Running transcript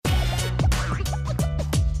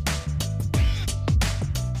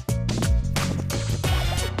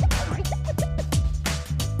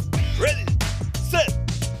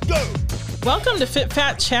Welcome to Fit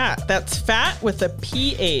Fat Chat. That's fat with a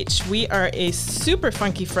PH. We are a super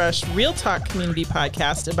funky fresh real talk community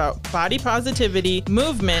podcast about body positivity,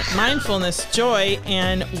 movement, mindfulness, joy,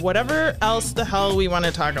 and whatever else the hell we want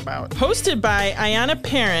to talk about. Hosted by Ayana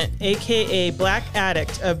Parent, aka Black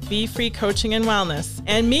Addict of Be Free Coaching and Wellness,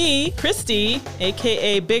 and me, Christy,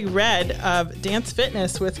 aka Big Red of Dance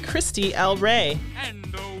Fitness with Christy L. Ray.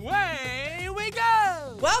 And away we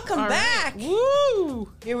go! Welcome back! Right. Woo!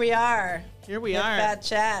 Here we are. Here we Fit are. Fat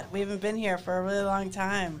Chat. We haven't been here for a really long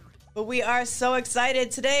time. But we are so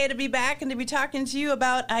excited today to be back and to be talking to you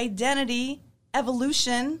about identity,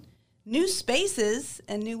 evolution, new spaces,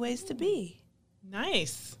 and new ways to be.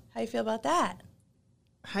 Nice. How you feel about that?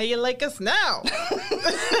 How you like us now?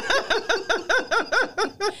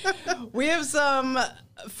 We have some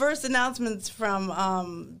first announcements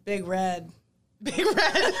from Big Red. Big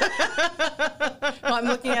Red. Well, I'm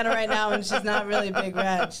looking at her right now, and she's not really Big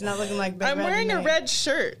Red. She's not looking like Big Red. I'm wearing a red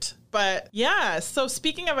shirt, but yeah. So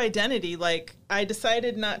speaking of identity, like I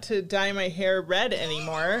decided not to dye my hair red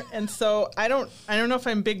anymore, and so I don't know if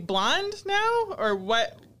I'm big blonde now or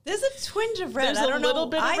what. There's a twinge of red. There's I don't a little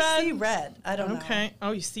know. bit of red. I see red. I don't know. Okay.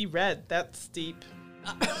 Oh, you see red. That's deep.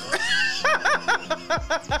 I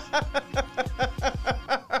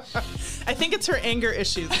think it's her anger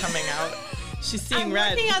issues coming out. She's seeing I'm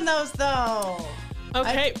red. working on those, though.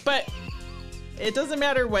 Okay, but it doesn't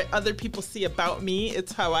matter what other people see about me.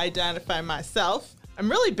 It's how I identify myself. I'm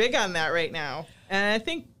really big on that right now. And I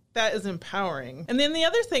think that is empowering. And then the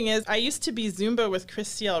other thing is I used to be Zumba with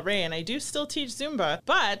Christy L. Ray, and I do still teach Zumba,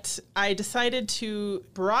 but I decided to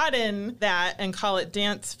broaden that and call it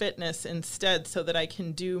dance fitness instead so that I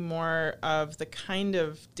can do more of the kind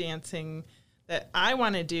of dancing that I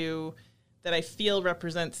want to do that I feel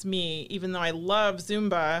represents me. Even though I love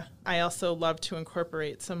Zumba, I also love to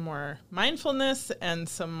incorporate some more mindfulness and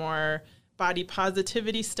some more body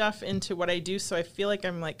positivity stuff into what I do. So I feel like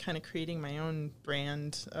I'm like kind of creating my own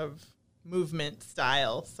brand of movement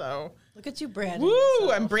style. So Look at you branding woo,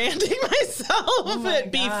 yourself. I'm branding myself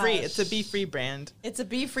at Be Free. gosh. It's a Be Free brand. It's a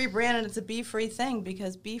Be Free brand, and it's a Be Free thing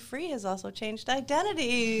because Be Free has also changed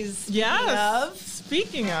identities. Yes.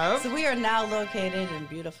 Speaking of. So we are now located in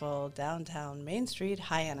beautiful downtown Main Street,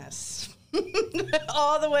 Hyannis.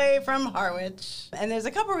 All the way from Harwich. And there's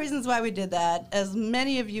a couple reasons why we did that. As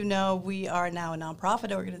many of you know, we are now a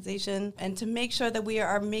nonprofit organization. And to make sure that we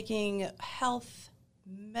are making health,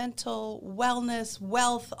 mental wellness,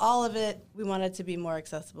 wealth, all of it, we want it to be more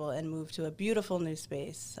accessible and move to a beautiful new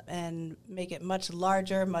space and make it much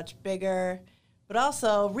larger, much bigger, but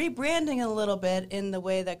also rebranding a little bit in the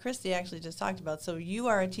way that Christy actually just talked about. So you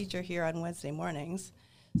are a teacher here on Wednesday mornings.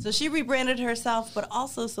 So she rebranded herself, but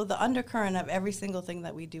also so the undercurrent of every single thing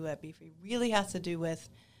that we do at Be Free really has to do with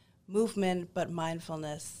movement, but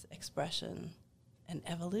mindfulness, expression, and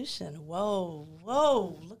evolution. Whoa,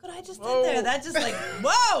 look what I just did there. That just like,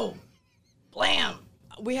 whoa, blam.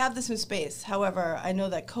 We have this new space. However, I know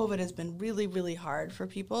that COVID has been really, really hard for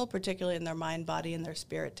people, particularly in their mind, body, and their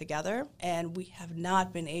spirit together. And we have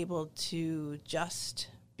not been able to just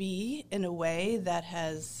be in a way that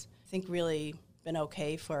has, I think, really been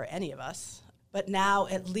okay for any of us. But now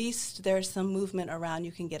at least there's some movement around.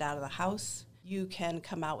 You can get out of the house. You can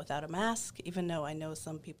come out without a mask, even though I know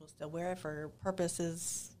some people still wear it for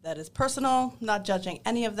purposes that is personal, not judging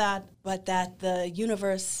any of that, but that the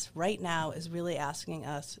universe right now is really asking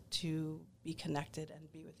us to be connected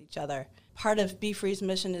and be with each other. Part of Be Free's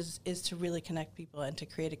mission is to really connect people and to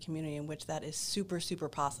create a community in which that is super, super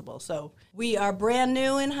possible. So we are brand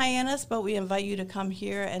new in Hyannis, but we invite you to come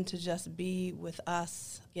here and to just be with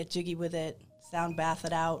us, get jiggy with it, sound bath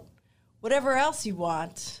it out, whatever else you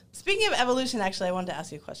want. Speaking of evolution, actually, I wanted to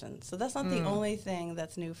ask you a question. So that's not the only thing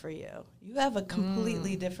that's new for you. You have a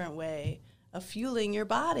completely different way of fueling your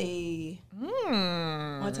body.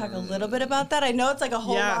 Want to talk a little bit about that? I know it's like a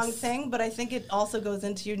whole long thing, but I think it also goes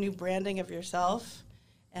into your new branding of yourself.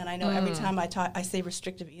 And I know every time I say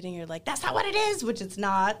restrictive eating, you're like, that's not what it is, which it's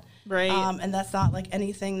not. Right. And that's not like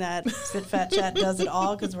anything that Fit Fat Chat does at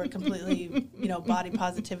all, because we're completely, body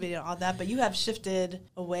positivity and all that. But you have shifted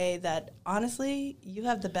a way that, honestly, you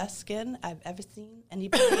have the best skin I've ever seen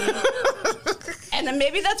anybody. And then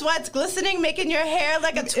maybe that's why it's glistening, making your hair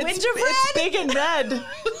like a twinge of red. It's big and red.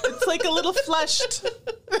 It's like a little flushed.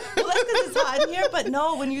 Well, that's because it's hot in here. But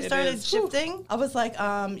no, when you started shifting, I was like,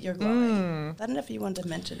 you're glowing. I don't know if you wanted to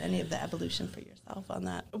mention any of the evolution for yourself on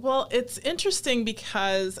that. Well, it's interesting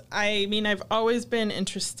because, I've always been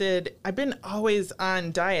interested. I've been always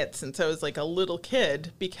on diet since I was like a little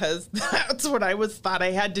kid because that's what I thought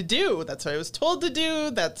I had to do. That's what I was told to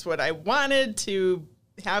do. That's what I wanted to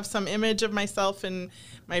have some image of myself in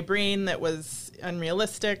my brain that was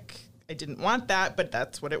unrealistic. I didn't want that, but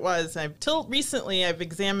that's what it was. Till recently, I've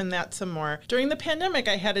examined that some more. During the pandemic,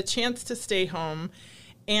 I had a chance to stay home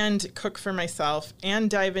and cook for myself and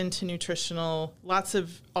dive into lots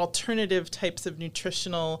of alternative types of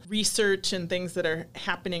nutritional research and things that are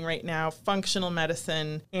happening right now, functional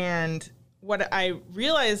medicine. And what I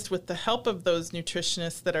realized with the help of those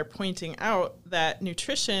nutritionists that are pointing out that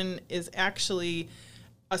nutrition is actually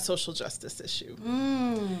a social justice issue.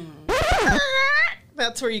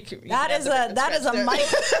 That's where you can. That is a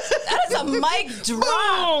mic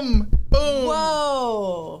drop. Boom. Boom.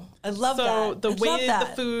 Whoa. I love that. So the way the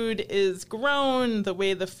food is grown, the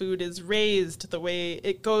way the food is raised, the way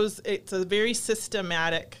it goes, it's a very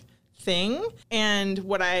systematic thing. And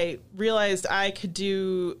what I realized I could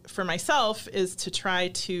do for myself is to try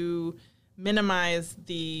to minimize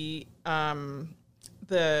the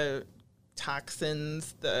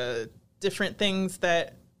toxins, the different things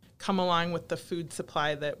that come along with the food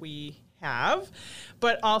supply that we have,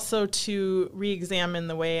 but also to re-examine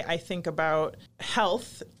the way I think about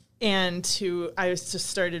health. And I just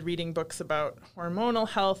started reading books about hormonal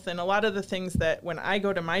health, and a lot of the things that when I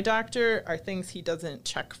go to my doctor are things he doesn't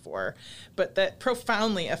check for, but that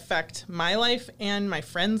profoundly affect my life and my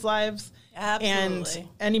friends' lives. Absolutely. And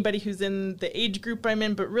anybody who's in the age group I'm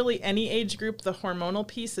in, but really any age group, the hormonal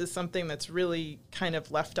piece is something that's really kind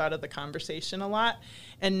of left out of the conversation a lot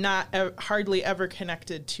and not hardly ever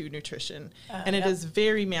connected to nutrition. And it is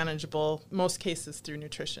very manageable, most cases through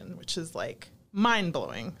nutrition, which is like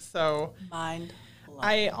mind-blowing. So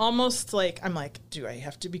I almost I'm like, do I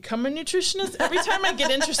have to become a nutritionist? Every time I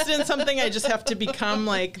get interested in something, I just have to become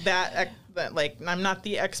like that. I'm not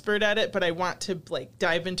the expert at it, but I want to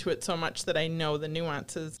dive into it so much that I know the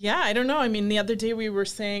nuances. Yeah, I don't know. I mean, the other day we were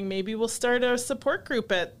saying maybe we'll start a support group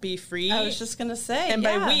at Be Free. I was just going to say, and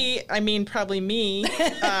by we, I mean probably me.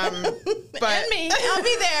 But and me. I'll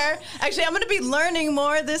be there. Actually, I'm going to be learning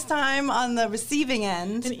more this time on the receiving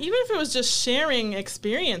end. And even if it was just sharing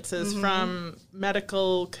experiences from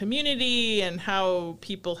medical community and how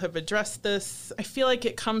people have addressed this, I feel like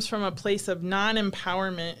it comes from a place of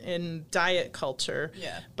non-empowerment in diet culture.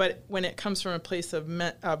 Yeah. But when it comes from a place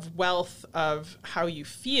of wealth, of how you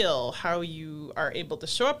feel, how you are able to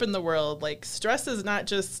show up in the world, stress is not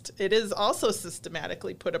just, it is also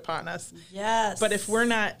systematically put upon us. Yes. But if we're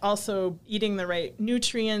not also eating the right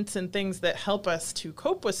nutrients and things that help us to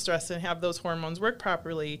cope with stress and have those hormones work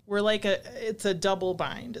properly, we're it's a double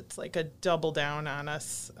bind. It's like a double down on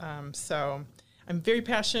us. So I'm very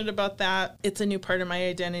passionate about that. It's a new part of my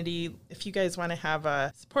identity. If you guys want to have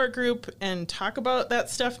a support group and talk about that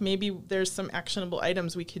stuff, maybe there's some actionable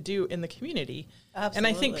items we could do in the community. Absolutely. And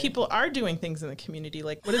I think people are doing things in the community.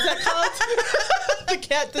 What is that called? The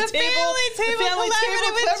family table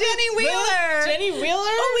collaborative with Jenny Wheeler. Jenny Wheeler?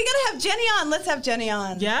 Oh, we got to have Jenny on. Let's have Jenny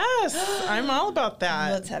on. Yes, I'm all about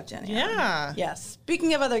that. Let's have Jenny on. Yeah. Yes.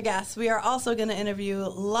 Speaking of other guests, we are also going to interview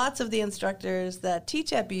lots of the instructors that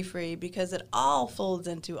teach at Be Free, because it all folds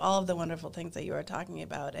into all of the wonderful things that you are talking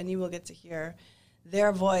about, and you will get to hear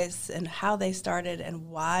their voice and how they started and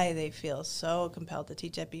why they feel so compelled to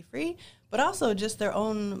teach at Be Free, but also just their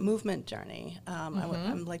own movement journey. I'm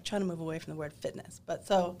trying to move away from the word fitness, but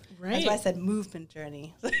that's why I said movement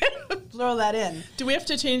journey. Throw that in. Do we have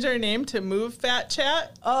to change our name to Move Fat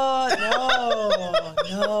Chat? Oh,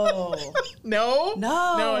 no.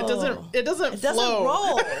 No, it doesn't flow.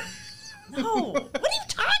 Roll. No. What are you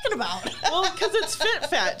talking about? Well, because it's Fit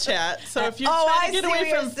Fat Chat. So if you're trying to get away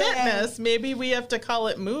from fitness, maybe we have to call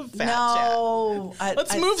it Move Fat Chat.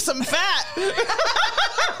 Let's move some fat.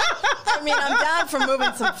 I mean, I'm down for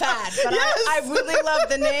moving some fat, but yes. I really love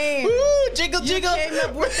the name. Woo, jiggle. You came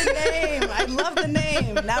up with the name. I love the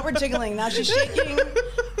name. Now we're jiggling. Now she's shaking.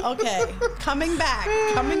 Okay. Coming back.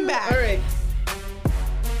 All right.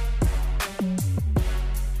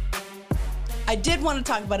 I did want to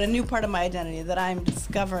talk about a new part of my identity that I'm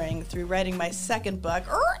discovering through writing my second book.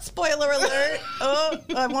 Spoiler alert.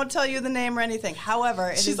 I won't tell you the name or anything.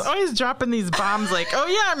 However, she's always dropping these bombs oh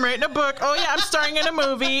yeah, I'm writing a book. Oh yeah, I'm starring in a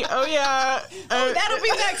movie. Oh yeah. That'll be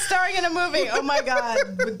next, starring in a movie. Oh my God.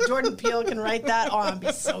 Jordan Peele can write that. Oh, I'll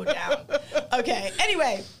be so down. Okay.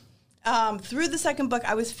 Anyway, through the second book,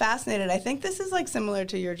 I was fascinated. I think this is similar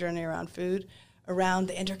to your journey around food, around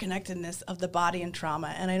the interconnectedness of the body and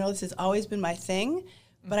trauma. And I know this has always been my thing,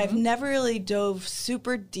 but I've never really dove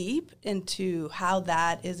super deep into how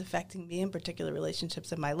that is affecting me in particular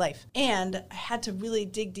relationships in my life. And I had to really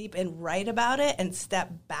dig deep and write about it and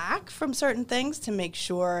step back from certain things to make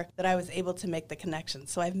sure that I was able to make the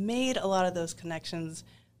connections. So I've made a lot of those connections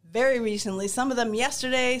very recently. Some of them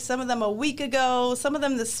yesterday, some of them a week ago, some of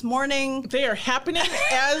them this morning. They are happening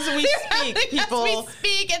as we speak, people. As we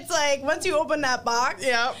speak, it's like once you open that box.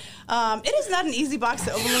 Yeah. It is not an easy box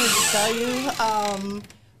to open, let me just tell you.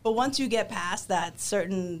 But once you get past that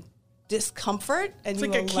certain discomfort and It's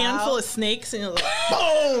you like a allow, can full of snakes and you're like,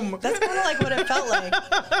 boom! that's kind of like what it felt like.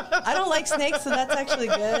 I don't like snakes, so that's actually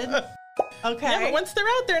good. Okay. Yeah, but once they're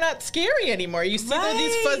out, they're not scary anymore. You see they're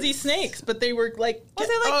these Right. fuzzy snakes, but they were like, Was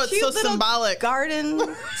it like oh, it's cute so little symbolic.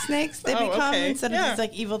 garden snakes they Oh, become okay. instead Yeah. of these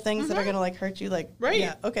like evil things that are going to like hurt you? Like, Right.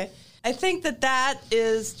 Yeah. Okay. I think that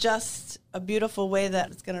is just a beautiful way that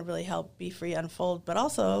it's going to really help Be Free unfold, but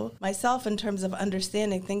also myself in terms of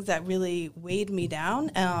understanding things that really weighed me down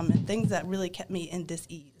and things that really kept me in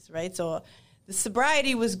dis-ease, right? So the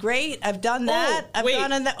sobriety was great. I've done that. I've wait.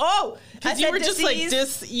 done that. Oh, I Because you said were just like dis-ease.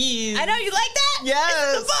 dis-ease. I know, you like that?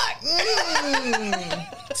 Yes.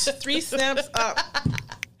 It's the book. 3 snaps up.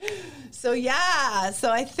 So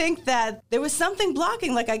I think that there was something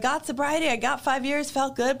blocking. Like I got sobriety, I got 5 years,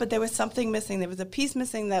 felt good, but there was something missing. There was a piece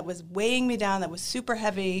missing that was weighing me down, that was super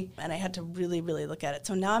heavy, and I had to really, really look at it.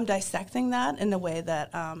 So now I'm dissecting that in a way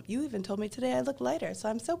that you even told me today I look lighter. So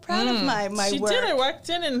I'm so proud of my She work. did. I walked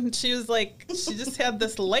in and she was like, she just had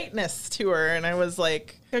this lightness to her. And I was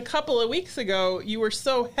like, a couple of weeks ago, you were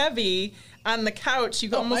so heavy on the couch,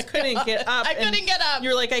 you almost couldn't get up. I couldn't get up.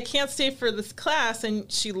 You're like, I can't stay for this class.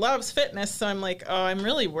 And she loves fitness. So I'm like, oh, I'm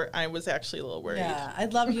really I was actually a little worried. Yeah, I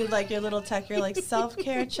love you, like your little tech. You're like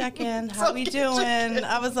self-care check-in. How we doing?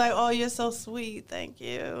 I was like, oh, you're so sweet. Thank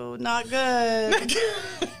you. Not good.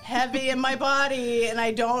 Heavy in my body, and I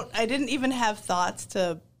didn't even have thoughts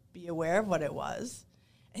to be aware of what it was.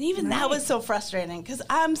 And even that was so frustrating because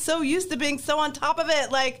I'm so used to being so on top of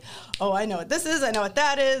it. Like, oh, I know what this is. I know what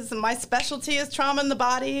that is. And my specialty is trauma in the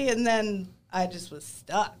body. And then I just was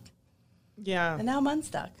stuck. Yeah. And now I'm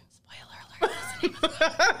unstuck. Spoiler alert.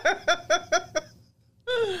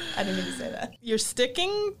 I didn't mean to say that. You're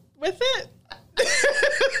sticking with it?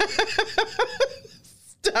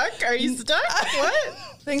 Stuck? Are you stuck? What?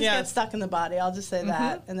 Things Yeah. get stuck in the body. I'll just say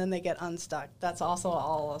that. And then they get unstuck. That's also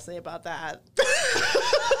all I'll say about that.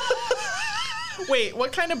 Wait,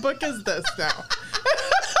 what kind of book is this now?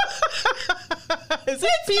 Is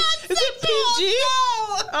it PG?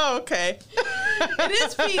 Oh, okay. It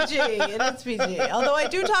is PG. It is PG. Although I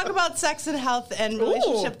do talk about sex and health and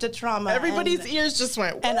relationship to trauma. Everybody's ears just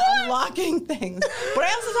went, and what? unlocking things. But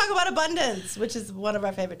I also talk about abundance, which is one of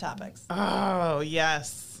our favorite topics. Oh,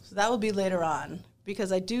 yes. So that will be later on,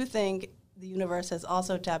 because I do think the universe has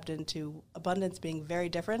also tapped into abundance being very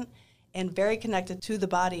different and very connected to the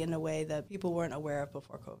body in a way that people weren't aware of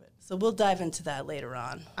before COVID. So we'll dive into that later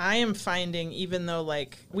on. I am finding, even though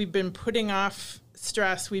like we've been putting off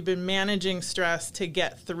stress, we've been managing stress to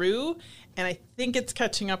get through, and I think it's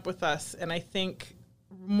catching up with us. And I think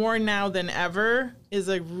more now than ever is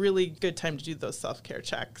a really good time to do those self-care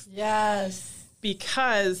checks. Yes.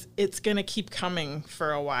 Because it's going to keep coming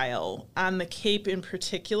for a while. On the Cape in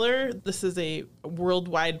particular, this is a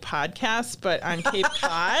worldwide podcast, but on Cape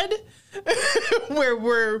Cod, where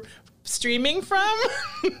we're streaming from,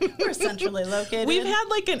 We're centrally located. we've had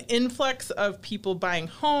like an influx of people buying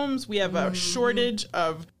homes. We have a shortage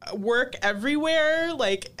of work everywhere.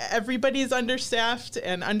 Like everybody's understaffed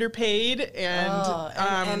and underpaid,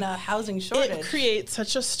 and a housing shortage. it creates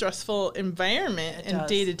such a stressful environment and does.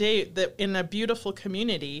 day to day that in a beautiful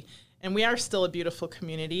community. And we are still a beautiful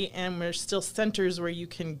community, and we're still centers where you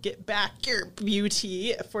can get back your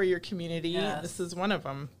beauty for your community. Yes. This is one of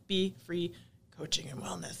them. Be Free Coaching and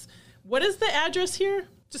Wellness. What is the address here?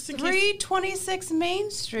 Just in case. 326 Main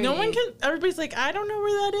Street. No one can. Everybody's like, I don't know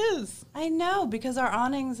where that is. I know, because our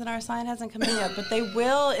awnings and our sign hasn't come in yet, but they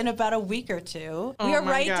will in about a week or two. Oh we are my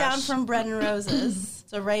right gosh. down from Bread and Roses.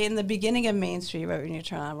 So right in the beginning of Main Street, right when you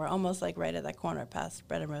turn on, we're almost like right at that corner past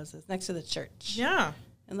Bread and Roses, next to the church. Yeah.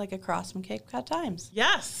 And like across from Cape Cod Times.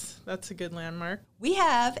 Yes, that's a good landmark. We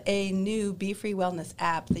have a new Be Free Wellness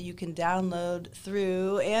app that you can download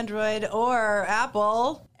through Android or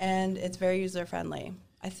Apple, and it's very user-friendly.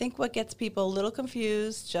 I think what gets people a little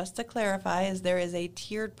confused, just to clarify, is there is a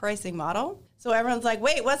tiered pricing model. So everyone's like,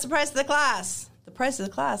 wait, what's the price of the class? The price of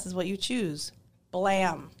the class is what you choose.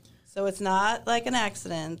 Blam. So it's not like an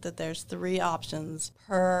accident that there's 3 options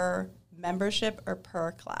per membership or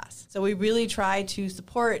per class. So we really try to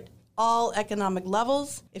support all economic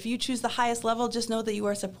levels. If you choose the highest level, just know that you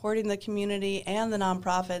are supporting the community and the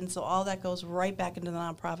nonprofit, and so all that goes right back into the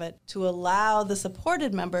nonprofit to allow the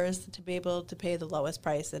supported members to be able to pay the lowest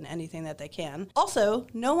price in anything that they can. Also,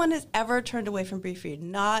 no one is ever turned away from BeFree.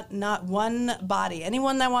 Not one body.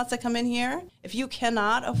 Anyone that wants to come in here, if you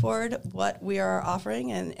cannot afford what we are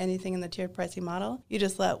offering and anything in the tiered pricing model, you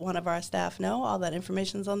just let one of our staff know. All that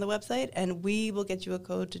information is on the website, and we will get you a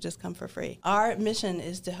code to just come for free. Our mission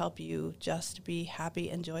is to help you just be happy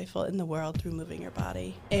and joyful in the world through moving your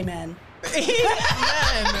body. Amen.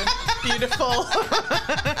 Amen. Beautiful.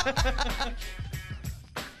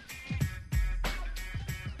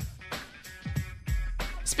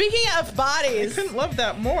 Speaking of bodies, I couldn't love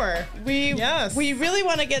that more. we really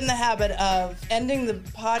want to get in the habit of ending the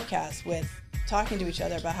podcast with talking to each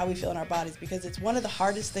other about how we feel in our bodies, because it's one of the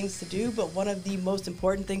hardest things to do, but one of the most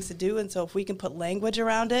important things to do. And so if we can put language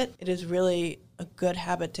around it, it is really a good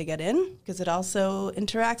habit to get in, because it also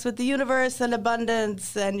interacts with the universe and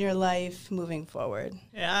abundance and your life moving forward.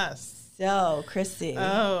 Yes. So, Christy.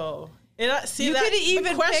 Oh. See, You that could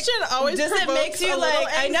even the question pick- always does it provokes make you a little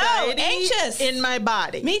like, I know, anxiety anxious. in my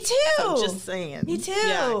body. Me too. So I'm just saying. Me too.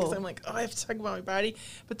 Yeah, because I'm like, oh, I have to talk about my body.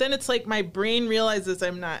 But then it's like my brain realizes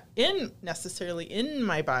I'm not necessarily in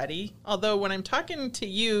my body. Although when I'm talking to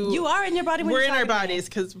you, You are in your body when we're you're in our talking to me. bodies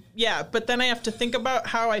because, but then I have to think about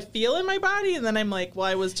how I feel in my body. And then I'm like, well,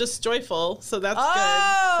 I was just joyful. So that's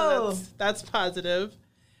good. So that's positive.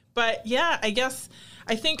 But yeah, I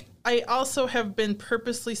think I also have been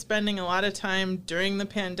purposely spending a lot of time during the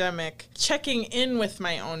pandemic checking in with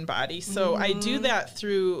my own body. So I do that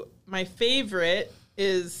through my favorite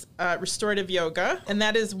is restorative yoga. And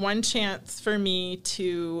that is one chance for me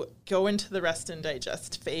to go into the rest and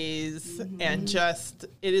digest phase and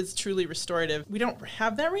it is truly restorative. We don't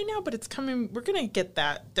have that right now, but it's coming. We're going to get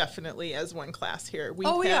that definitely as one class here. We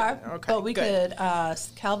are. Okay, but we good. could,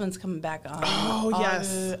 Calvin's coming back on. Oh,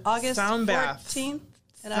 yes. August Sound baths. 14th.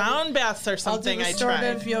 And Sound baths are something I I'll do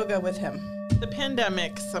restorative tried. yoga with him. The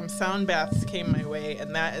pandemic, some sound baths came my way,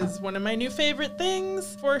 and that is one of my new favorite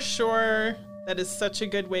things for sure. That is such a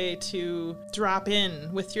good way to drop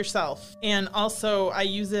in with yourself. And also, I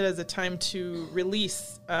use it as a time to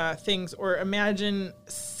release things or imagine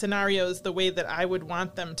scenarios the way that I would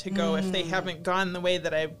want them to go if they haven't gone the way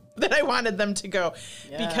that I wanted them to go.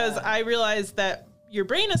 Yeah. Because I realized that your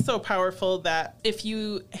brain is so powerful that if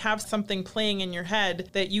you have something playing in your head,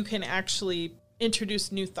 that you can actually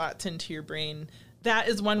introduce new thoughts into your brain. That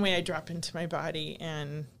is one way I drop into my body.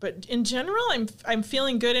 But in general, I'm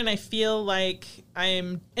feeling good, and I feel like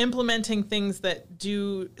I'm implementing things that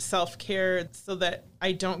do self-care so that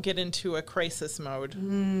I don't get into a crisis mode.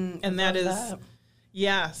 And that is,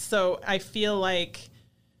 so I feel like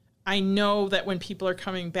I know that when people are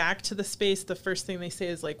coming back to the space, the first thing they say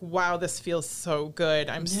is like, wow, this feels so good.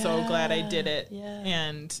 I'm so glad I did it. Yeah.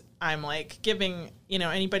 And I'm like giving,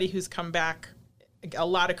 anybody who's come back a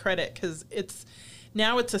lot of credit, because it's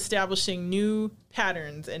establishing new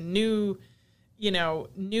patterns and new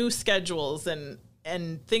schedules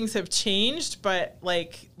and things have changed, but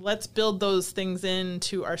like, let's build those things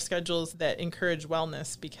into our schedules that encourage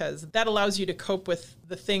wellness, because that allows you to cope with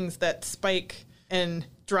the things that spike and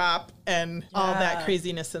drop and all that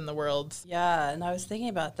craziness in the world. Yeah, and I was thinking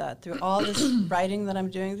about that through all this writing that I'm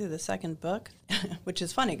doing through the second book, which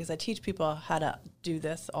is funny because I teach people how to do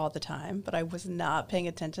this all the time, but I was not paying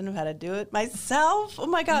attention to how to do it myself. Oh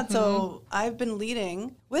my God. So I've been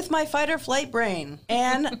leading with my fight or flight brain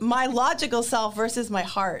and my logical self versus my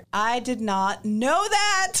heart. I did not know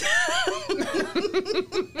that.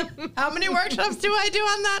 How many workshops do I do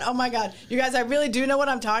on that? Oh my God. You guys, I really do know what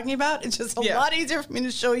I'm talking about. It's just a lot easier for me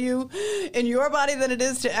to show you in your body than it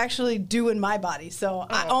is to actually do in my body. So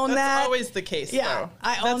I own that. That's always the case, though.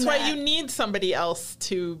 I own That's why that. you need somebody else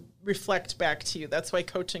to reflect back to you. That's why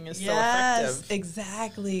coaching is so Yes, effective.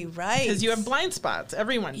 exactly right. Because you have blind spots.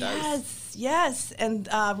 Everyone does. Yes. And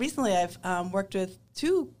recently I've worked with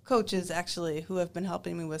 2 coaches, actually, who have been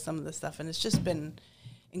helping me with some of this stuff. And it's just been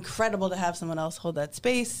incredible to have someone else hold that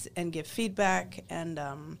space and give feedback. And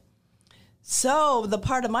so the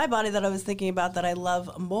part of my body that I was thinking about that I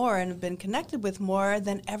love more and have been connected with more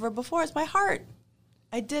than ever before is my heart.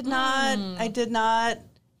 I did not.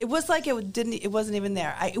 It was like it wasn't even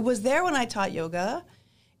there. It was there when I taught yoga.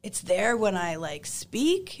 It's there when I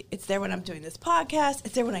speak. It's there when I'm doing this podcast.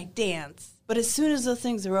 It's there when I dance. But as soon as those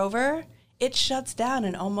things are over, it shuts down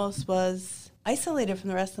and almost was isolated from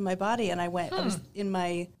the rest of my body. And I was in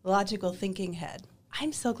my logical thinking head. I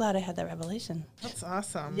I'm so glad I had that revelation. That's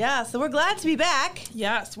awesome. Yeah, so we're glad to be back.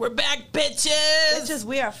 Yes, we're back, bitches. Bitches,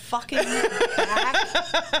 we are fucking back.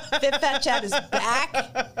 Fit Fat Chat is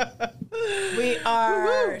back. We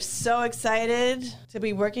are so excited to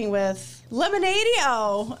be working with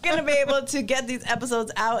Lemonadio. We're going to be able to get these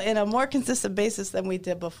episodes out in a more consistent basis than we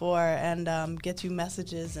did before and get you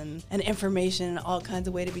messages and information, all kinds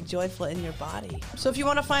of ways to be joyful in your body. So if you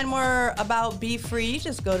want to find more about Be Free,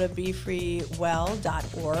 just go to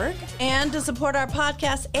BeFreeWell.org. And to support our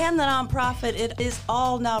podcast and the nonprofit, it is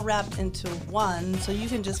all now wrapped into one. So you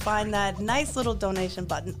can just find that nice little donation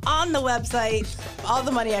button on the website. All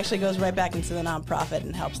the money actually goes right back into the nonprofit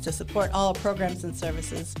and helps to support all programs and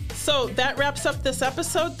services. So that wraps up this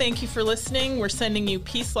episode. Thank you for listening. We're sending you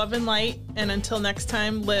peace, love, and light. And until next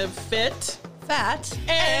time, live fit, fat,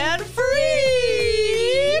 and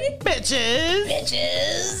free, bitches.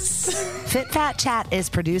 Fit Fat Chat is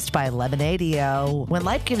produced by Lemonadio. When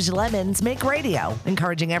life gives you lemons, make radio.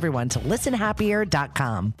 Encouraging everyone to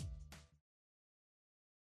listenhappier.com.